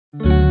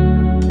What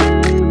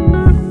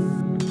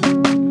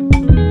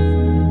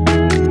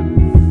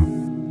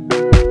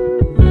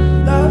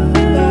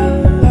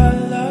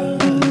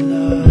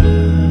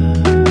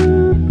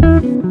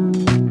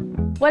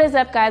is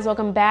up, guys?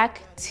 Welcome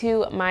back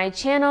to my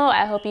channel.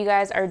 I hope you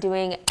guys are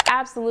doing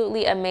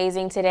absolutely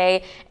amazing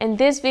today. In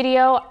this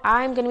video,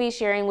 I'm going to be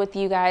sharing with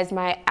you guys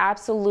my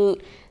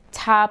absolute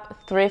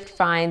top thrift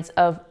finds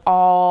of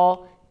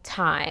all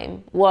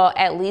time. Well,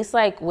 at least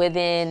like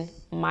within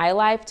my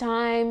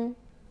lifetime.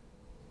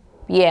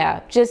 Yeah,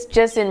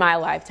 just in my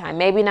lifetime,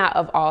 maybe not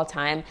of all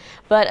time,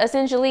 but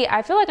essentially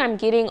I feel like I'm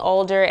getting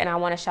older and I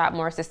want to shop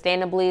more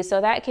sustainably. So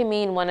that can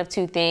mean one of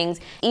two things: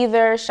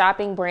 either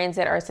shopping brands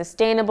that are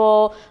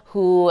sustainable,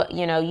 who,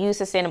 you know, use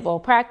sustainable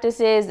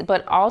practices,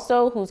 but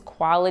also whose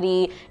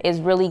quality is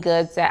really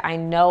good, so that I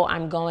know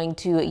I'm going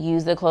to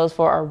use the clothes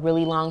for a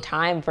really long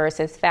time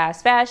versus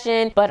fast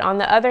fashion. But on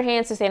the other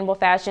hand, sustainable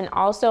fashion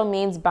also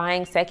means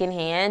buying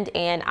secondhand.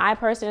 And I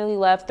personally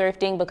love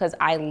thrifting because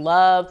I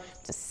love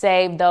to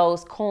save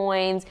those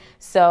coins.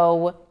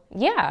 So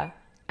yeah,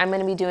 I'm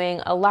going to be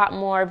doing a lot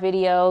more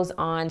videos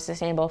on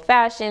sustainable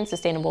fashion,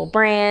 sustainable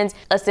brands,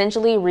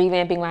 essentially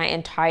revamping my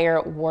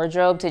entire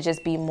wardrobe to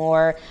just be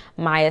more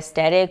my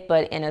aesthetic,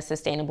 but in a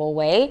sustainable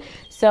way.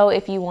 So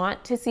if you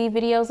want to see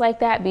videos like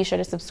that, be sure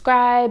to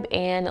subscribe,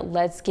 and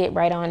let's get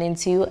right on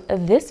into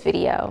this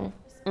video.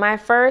 My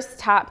first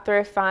top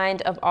thrift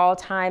find of all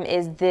time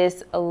is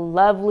this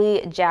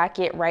lovely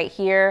jacket right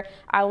here.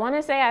 I want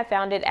to say I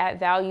found it at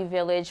Value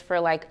Village for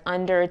like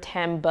under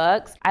 10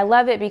 bucks. I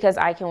love it because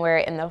I can wear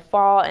it in the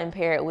fall and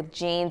pair it with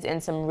jeans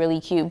and some really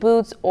cute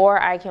boots,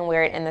 or I can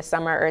wear it in the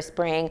summer or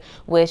spring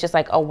with just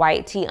like a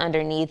white tee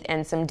underneath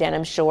and some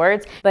denim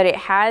shorts. But it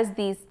has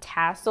these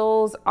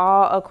tassels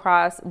all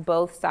across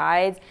both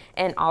sides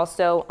and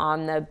also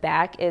on the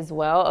back as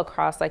well,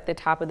 across like the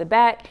top of the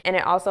back. And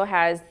it also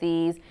has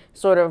these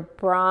sort of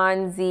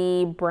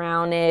bronzy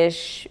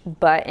brownish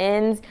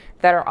buttons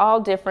that are all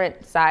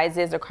different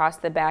sizes across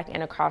the back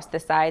and across the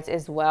sides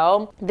as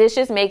well. This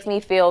just makes me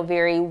feel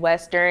very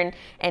Western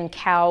and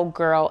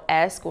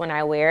cowgirl-esque when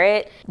I wear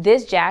it.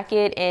 This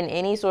jacket in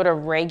any sort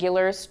of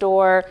regular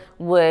store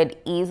would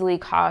easily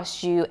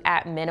cost you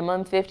at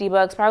minimum 50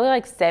 bucks, probably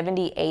like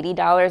 $70,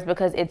 $80,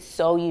 because it's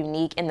so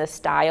unique and the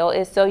style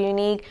is so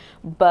unique.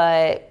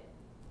 But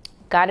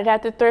got it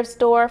at the thrift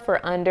store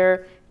for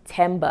under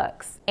 10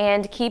 bucks.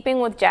 And keeping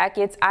with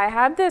jackets, I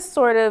have this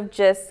sort of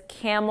just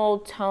camel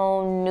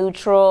tone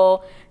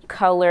neutral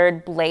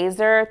colored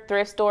blazer.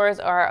 Thrift stores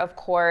are, of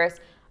course,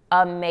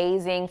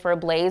 amazing for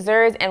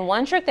blazers. And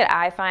one trick that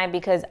I find,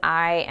 because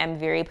I am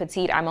very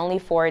petite, I'm only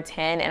 4'10"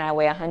 and I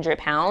weigh 100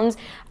 pounds.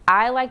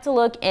 I like to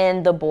look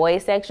in the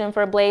boys section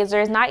for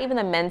blazers, not even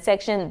the men's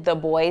section, the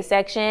boys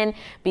section,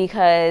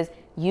 because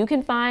you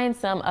can find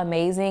some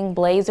amazing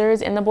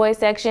blazers in the boys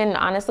section.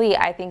 Honestly,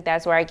 I think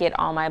that's where I get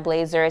all my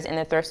blazers in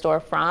the thrift store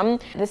from.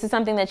 This is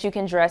something that you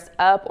can dress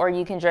up or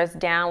you can dress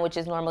down, which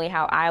is normally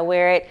how I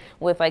wear it,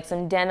 with like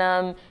some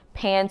denim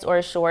pants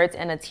or shorts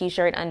and a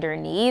t-shirt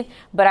underneath.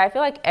 But I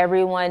feel like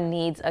everyone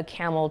needs a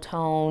camel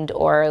toned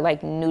or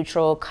like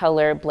neutral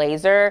color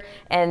blazer.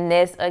 And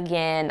this,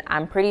 again,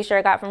 I'm pretty sure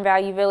I got from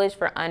Value Village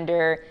for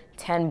under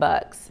 10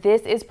 bucks.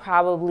 This is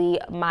probably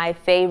my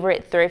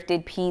favorite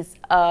thrifted piece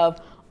of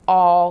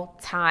all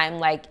time,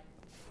 like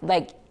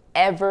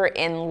ever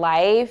in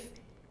life.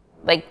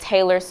 Like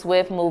Taylor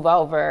Swift, move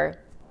over,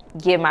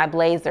 give my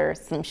blazer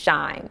some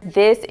shine.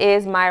 This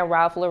is my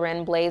Ralph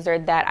Lauren blazer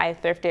that I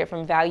thrifted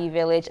from Value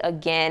Village.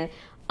 Again,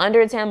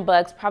 under 10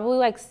 bucks, probably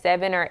like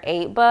 7 or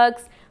 8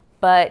 bucks.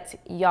 But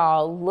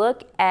y'all,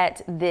 look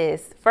at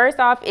this. First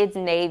off, it's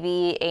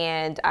navy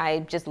and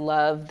I just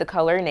love the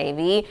color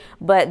navy.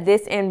 But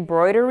this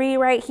embroidery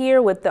right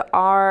here with the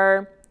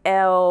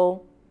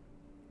RL,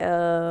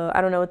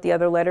 I don't know what the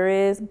other letter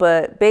is,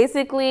 but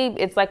basically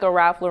it's like a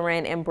Ralph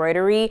Lauren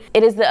embroidery.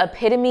 It is the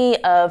epitome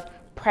of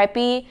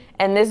preppy,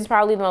 and this is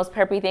probably the most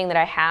preppy thing that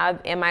I have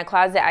in my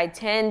closet. I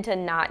tend to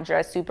not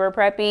dress super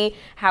preppy.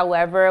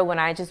 However, when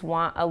I just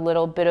want a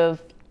little bit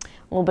of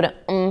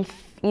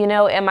oomph, you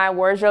know, in my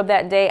wardrobe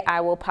that day,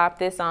 I will pop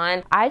this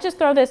on. I just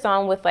throw this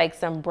on with like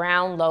some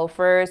brown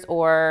loafers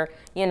or,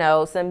 you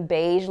know, some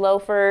beige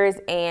loafers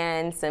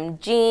and some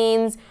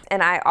jeans.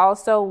 And I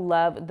also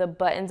love the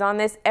buttons on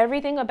this.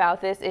 Everything about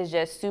this is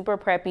just super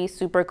preppy,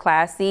 super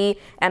classy.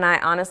 And I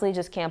honestly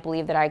just can't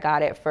believe that I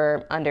got it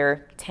for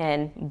under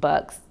 10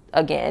 bucks.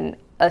 Again,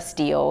 a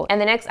steal. And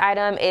the next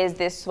item is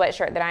this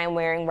sweatshirt that I am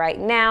wearing right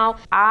now.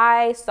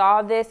 I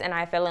saw this and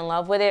I fell in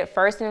love with it.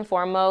 First and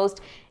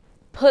foremost,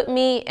 put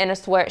me in a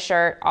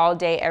sweatshirt all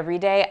day, every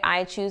day.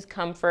 I choose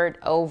comfort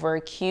over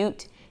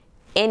cute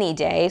any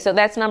day. So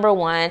that's number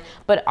one.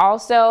 But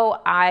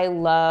also, I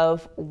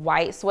love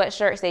white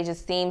sweatshirts. They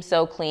just seem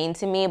so clean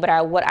to me.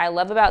 But what I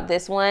love about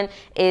this one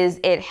is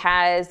it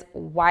has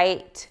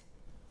white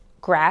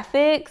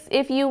graphics,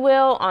 if you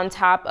will, on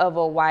top of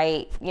a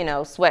white, you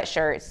know,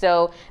 sweatshirt.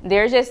 So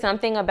there's just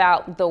something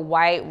about the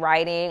white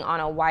writing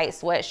on a white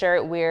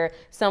sweatshirt where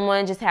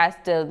someone just has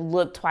to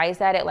look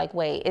twice at it like,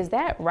 wait, is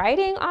that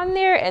writing on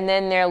there? And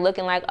then they're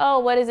looking like, oh,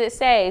 what does it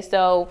say?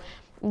 So,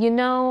 you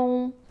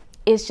know,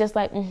 it's just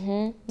like,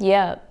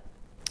 yeah.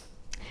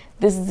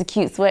 This is a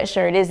cute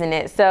sweatshirt, isn't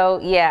it? So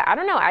yeah, I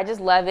don't know. I just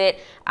love it.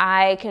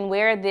 I can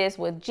wear this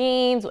with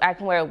jeans. I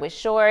can wear it with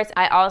shorts.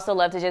 I also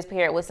love to just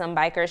pair it with some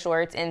biker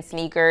shorts and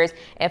sneakers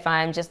if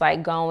I'm just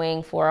like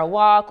going for a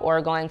walk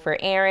or going for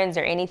errands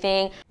or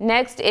anything.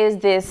 Next is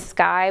this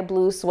sky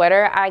blue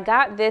sweater. I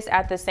got this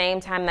at the same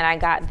time that I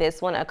got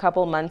this one a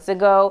couple months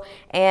ago.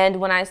 And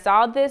when I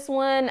saw this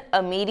one,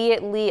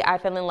 immediately I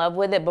fell in love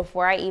with it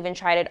before I even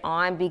tried it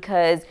on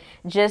because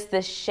just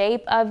the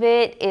shape of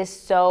it is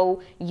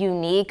so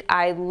unique.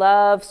 I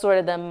love sort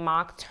of the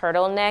mock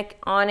turtleneck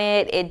on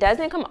it. It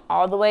doesn't come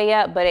all the way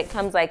up, but it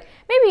comes like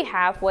maybe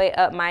halfway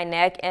up my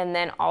neck, and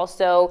then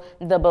also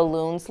the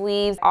balloon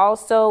sleeves.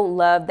 Also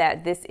love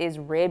that this is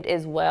ribbed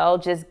as well,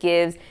 just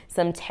gives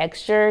some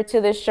texture to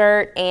the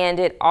shirt, and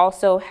it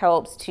also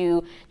helps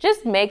to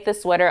just make the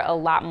sweater a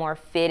lot more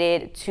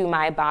fitted to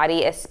my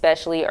body,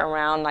 especially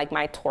around like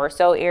my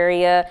torso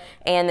area.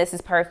 And this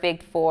is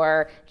perfect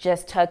for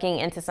just tucking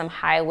into some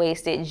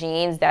high-waisted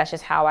jeans. That's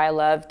just how I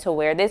love to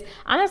wear this.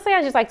 Honestly,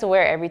 I just like to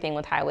wear everything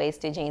with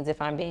high-waisted jeans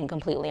if I'm being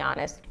completely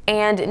honest.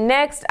 And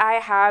next I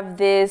have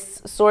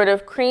this sort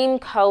of cream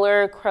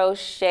color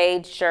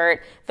crocheted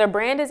shirt. The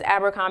brand is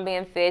Abercrombie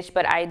 & Fitch,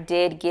 but I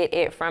did get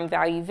it from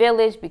Value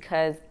Village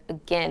because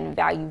again,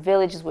 Value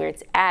Village is where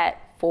it's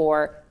at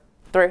for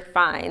thrift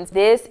finds.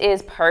 This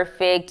is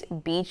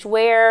perfect beach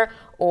wear,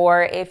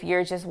 or if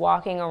you're just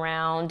walking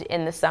around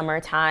in the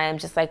summertime,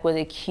 just like with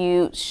a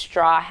cute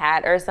straw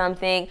hat or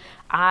something.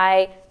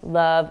 I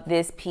love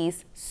this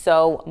piece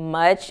so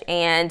much,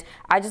 and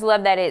I just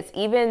love that it's,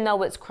 even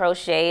though it's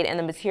crocheted and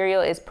the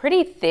material is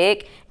pretty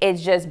thick,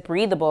 it's just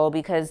breathable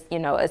because, you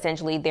know,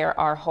 essentially there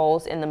are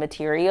holes in the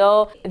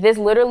material. This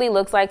literally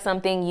looks like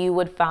something you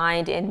would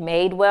find in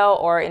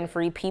Madewell or in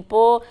Free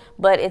People,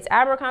 but it's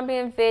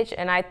Abercrombie & Fitch,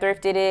 and I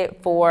thrifted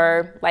it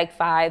for like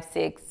 $5,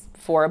 $6,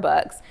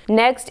 $4.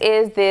 Next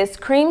is this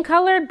cream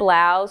colored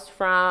blouse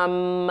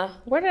from,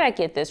 where did I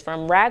get this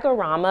from?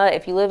 Ragorama.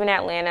 If you live in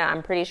Atlanta,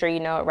 I'm pretty sure you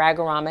know what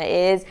Ragorama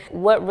is.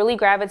 What really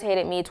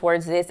gravitated me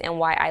towards this and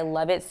why I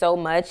love it so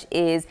much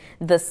is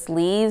the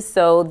sleeves.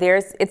 So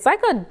it's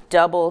like a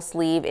double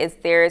sleeve.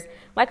 There's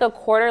like a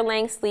quarter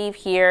length sleeve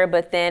here,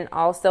 but then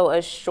also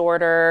a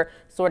shorter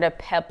sort of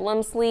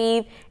peplum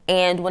sleeve.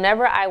 And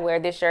whenever I wear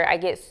this shirt, I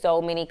get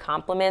so many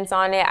compliments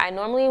on it. I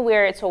normally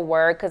wear it to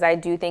work because I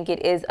do think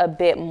it is a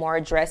bit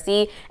more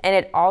dressy, and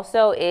it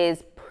also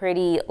is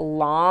pretty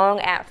long.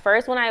 At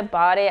first when I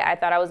bought it, I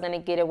thought I was gonna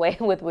get away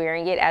with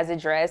wearing it as a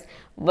dress,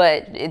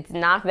 but it's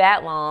not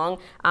that long.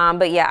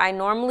 But yeah, I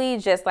normally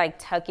just like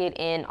tuck it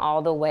in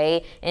all the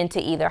way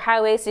into either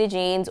high-waisted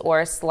jeans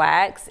or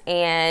slacks.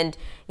 And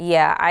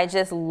yeah, I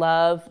just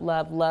love,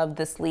 love, love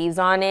the sleeves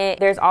on it.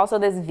 There's also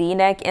this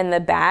V-neck in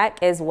the back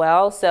as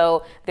well.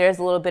 So there's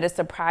a little bit of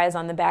surprise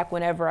on the back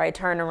whenever I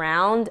turn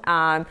around,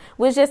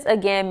 which just,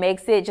 again,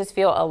 makes it just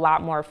feel a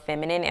lot more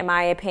feminine in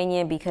my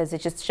opinion, because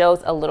it just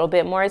shows a little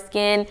bit more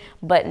skin,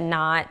 but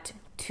not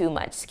too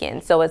much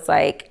skin. So it's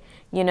like,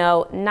 you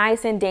know,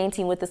 nice and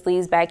dainty with the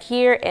sleeves back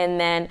here. And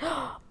then,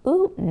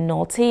 ooh,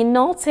 naughty,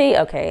 naughty.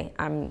 Okay,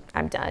 I'm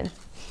done.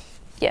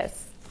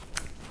 Yes,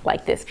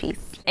 like this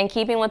piece. And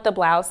keeping with the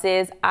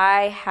blouses,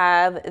 I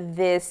have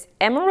this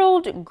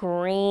emerald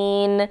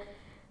green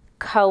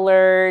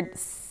colored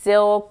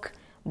silk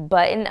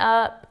button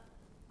up.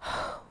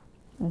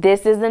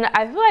 This isn't,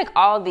 I feel like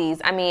all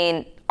these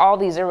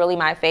are really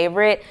my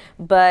favorite,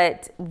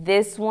 but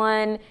this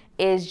one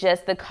is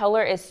just, the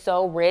color is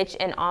so rich,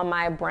 and on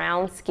my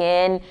brown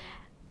skin,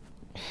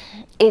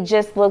 it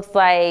just looks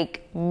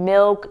like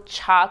milk,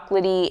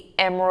 chocolatey,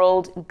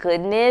 emerald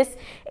goodness.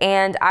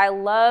 And I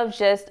love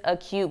just a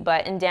cute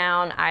button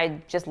down. I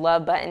just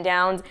love button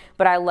downs,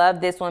 but I love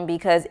this one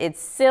because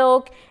it's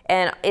silk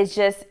and it's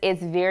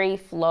very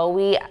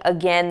flowy.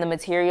 Again, the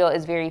material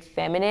is very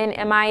feminine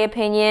in my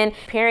opinion.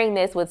 Pairing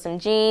this with some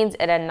jeans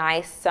and a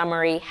nice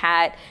summery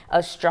hat,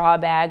 a straw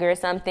bag or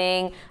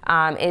something,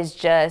 is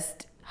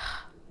just,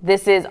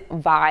 this is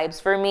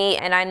vibes for me.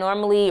 And I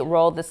normally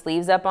roll the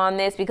sleeves up on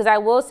this because I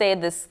will say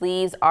the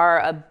sleeves are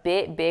a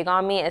bit big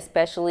on me,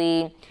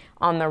 especially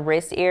on the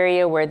wrist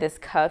area where this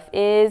cuff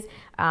is.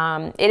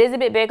 It is a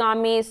bit big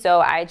on me,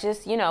 so I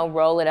just, you know,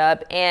 roll it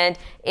up, and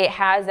it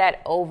has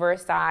that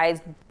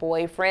oversized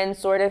boyfriend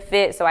sort of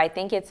fit, so I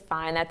think it's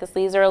fine that the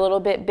sleeves are a little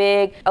bit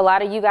big. A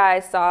lot of you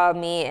guys saw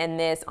me in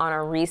this on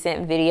a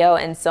recent video,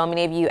 and so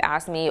many of you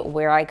asked me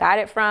where I got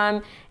it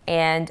from,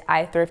 and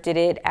I thrifted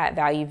it at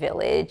Value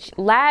Village.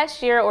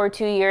 Last year or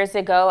 2 years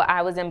ago,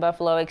 I was in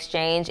Buffalo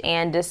Exchange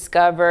and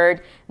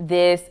discovered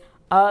this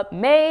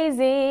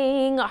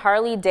amazing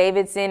Harley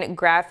Davidson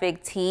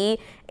graphic tee,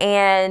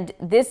 and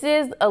this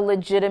is a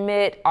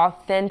legitimate,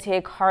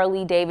 authentic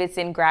Harley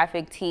Davidson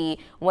graphic tee.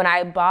 When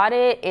I bought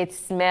it, it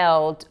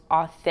smelled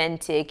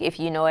authentic, if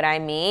you know what I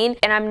mean.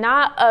 And I'm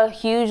not a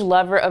huge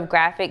lover of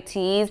graphic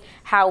tees.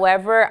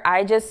 However,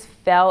 I just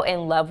fell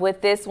in love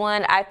with this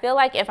one. I feel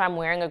like if I'm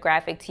wearing a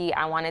graphic tee,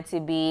 I want it to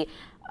be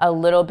a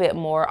little bit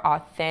more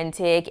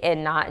authentic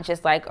and not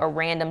just like a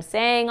random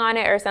saying on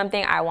it or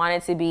something. I want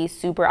it to be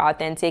super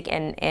authentic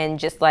and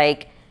just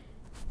like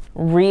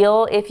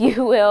real, if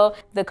you will.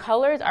 The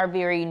colors are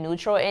very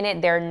neutral in it.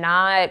 They're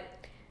not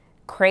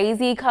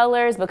crazy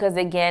colors because,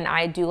 again,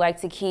 I do like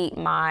to keep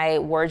my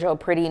wardrobe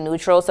pretty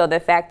neutral. So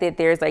the fact that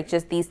there's like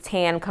just these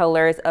tan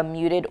colors, a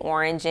muted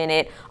orange in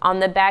it.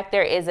 On the back,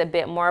 there is a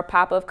bit more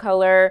pop of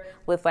color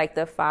with like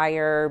the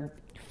fire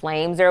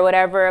flames or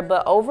whatever.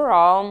 But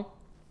overall,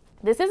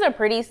 this is a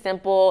pretty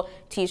simple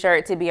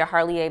t-shirt to be a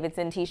Harley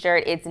Davidson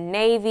t-shirt. It's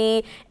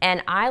navy,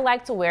 and I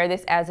like to wear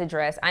this as a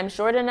dress. I'm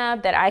short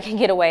enough that I can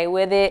get away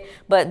with it,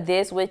 but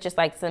this with just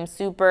like some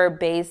super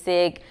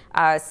basic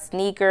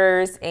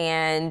sneakers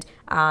and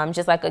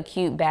just like a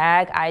cute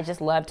bag. I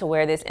just love to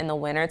wear this in the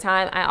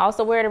wintertime. I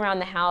also wear it around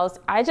the house.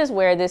 I just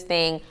wear this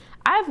thing.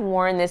 I've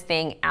worn this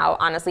thing out,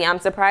 honestly. I'm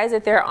surprised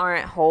that there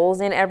aren't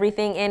holes in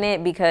everything in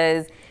it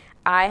because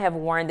I have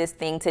worn this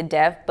thing to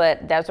death,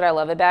 but that's what I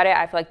love about it.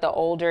 I feel like the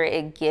older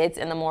it gets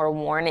and the more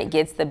worn it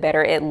gets, the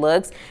better it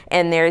looks.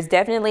 And there's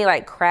definitely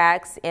like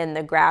cracks in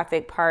the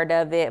graphic part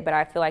of it, but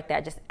I feel like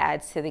that just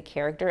adds to the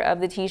character of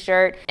the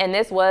t-shirt. And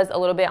this was a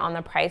little bit on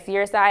the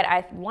pricier side.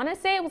 I want to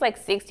say it was like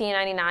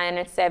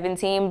 $16.99 or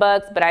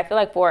 $17, but I feel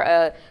like for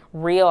a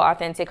real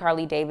authentic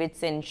Harley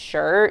Davidson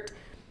shirt,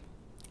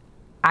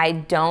 I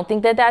don't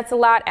think that that's a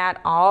lot at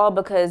all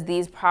because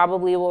these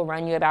probably will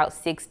run you about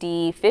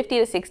 50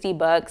 to 60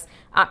 bucks,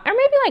 or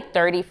maybe like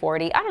 30,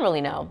 40. I don't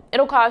really know.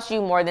 It'll cost you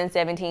more than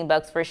 17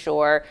 bucks for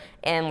sure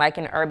in like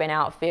an Urban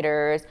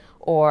Outfitters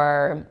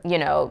or, you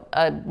know,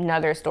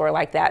 another store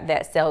like that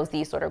that sells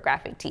these sort of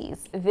graphic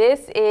tees.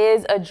 This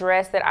is a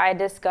dress that I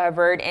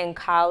discovered in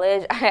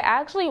college. I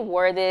actually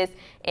wore this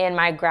in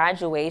my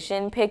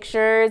graduation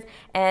pictures,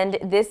 and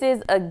this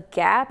is a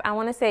Gap. I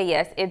want to say,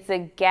 yes, it's a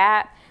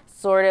Gap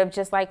sort of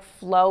just like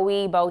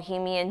flowy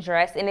bohemian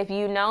dress. And if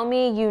you know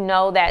me, you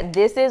know that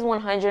this is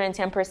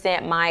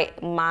 110%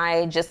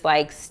 my just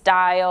like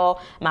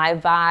style, my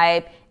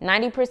vibe.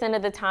 90%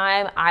 of the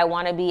time, I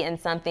want to be in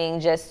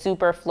something just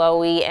super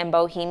flowy and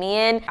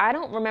bohemian. I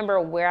don't remember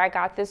where I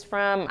got this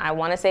from. I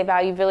want to say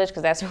Value Village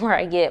because that's where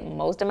I get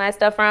most of my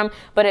stuff from,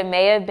 but it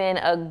may have been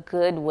a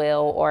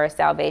Goodwill or a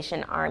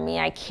Salvation Army.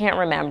 I can't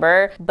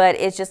remember, but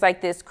it's just like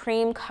this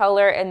cream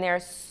color, and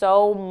there's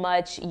so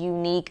much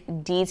unique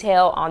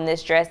detail on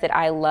this dress that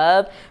I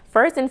love.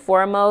 First and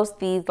foremost,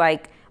 these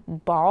like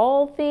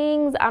ball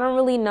things, I don't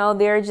really know.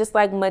 They're just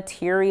like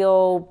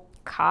material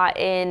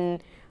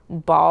cotton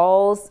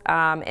balls,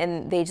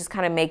 and they just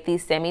kind of make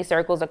these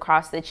semicircles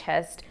across the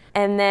chest.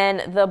 And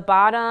then the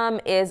bottom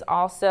is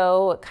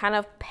also kind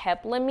of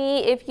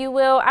peplum-y, if you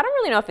will. I don't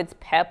really know if it's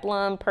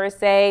peplum per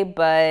se,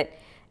 but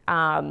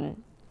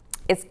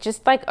it's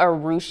just like a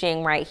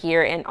ruching right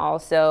here and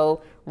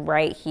also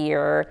right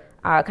here,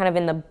 kind of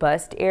in the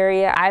bust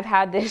area. I've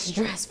had this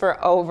dress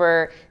for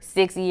over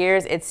 6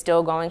 years. It's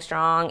still going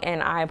strong,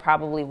 and I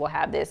probably will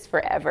have this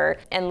forever.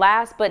 And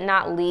last but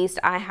not least,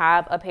 I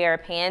have a pair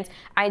of pants.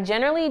 I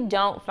generally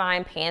don't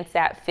find pants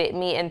that fit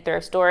me in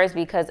thrift stores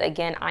because,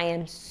 again, I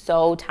am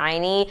so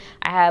tiny.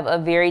 I have a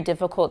very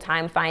difficult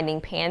time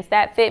finding pants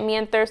that fit me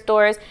in thrift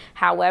stores.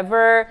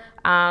 However,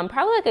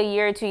 probably like a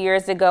year or 2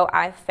 years ago,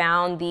 I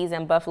found these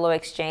in Buffalo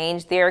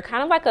Exchange. They're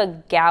kind of like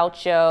a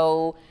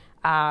gaucho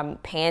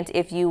pant,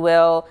 if you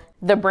will.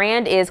 The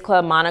brand is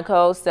Club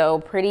Monaco, so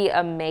pretty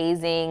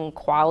amazing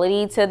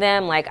quality to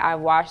them. Like,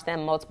 I've washed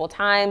them multiple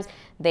times.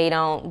 They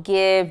don't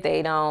give,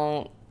 they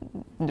don't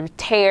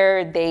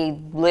tear, they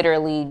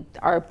literally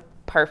are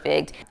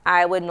perfect.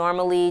 I would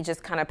normally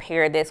just kind of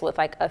pair this with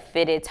like a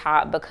fitted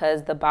top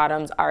because the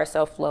bottoms are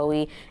so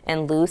flowy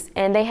and loose,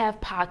 and they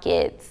have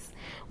pockets,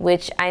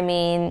 which, I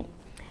mean,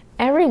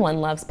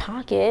 everyone loves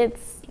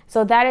pockets.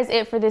 So that is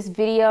it for this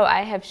video.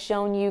 I have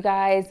shown you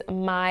guys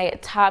my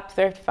top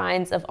thrift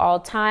finds of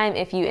all time.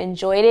 If you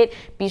enjoyed it,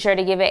 be sure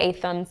to give it a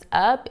thumbs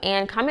up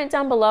and comment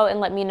down below and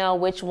let me know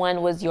which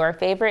one was your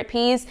favorite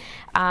piece.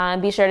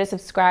 Be sure to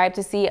subscribe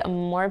to see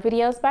more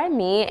videos by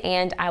me,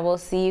 and I will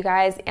see you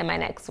guys in my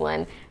next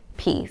one.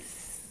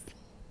 Peace.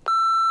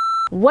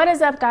 What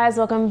is up, guys?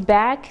 Welcome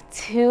back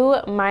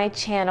to my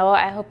channel.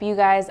 I hope you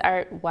guys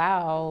are,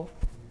 wow.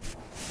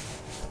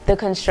 The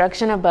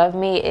construction above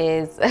me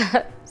is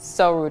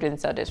so rude and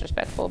so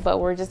disrespectful, but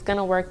we're just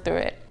gonna work through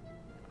it.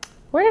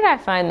 Where did I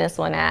find this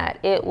one at?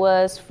 It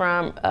was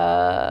from,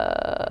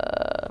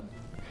 not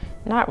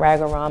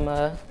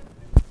Ragarama.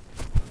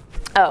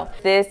 Oh,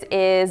 this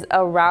is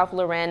a Ralph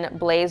Lauren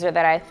blazer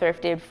that I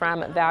thrifted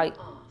from Value.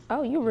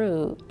 Oh, you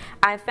rude.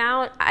 I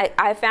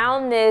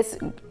found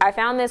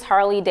this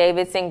Harley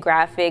Davidson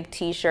graphic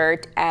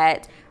t-shirt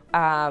at,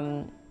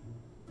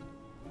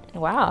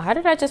 Wow, how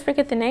did I just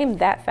forget the name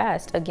that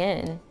fast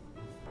again?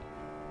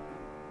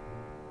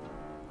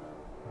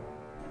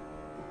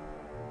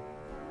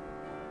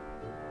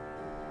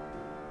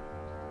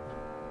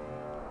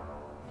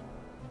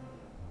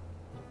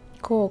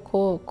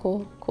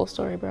 Cool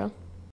story, bro.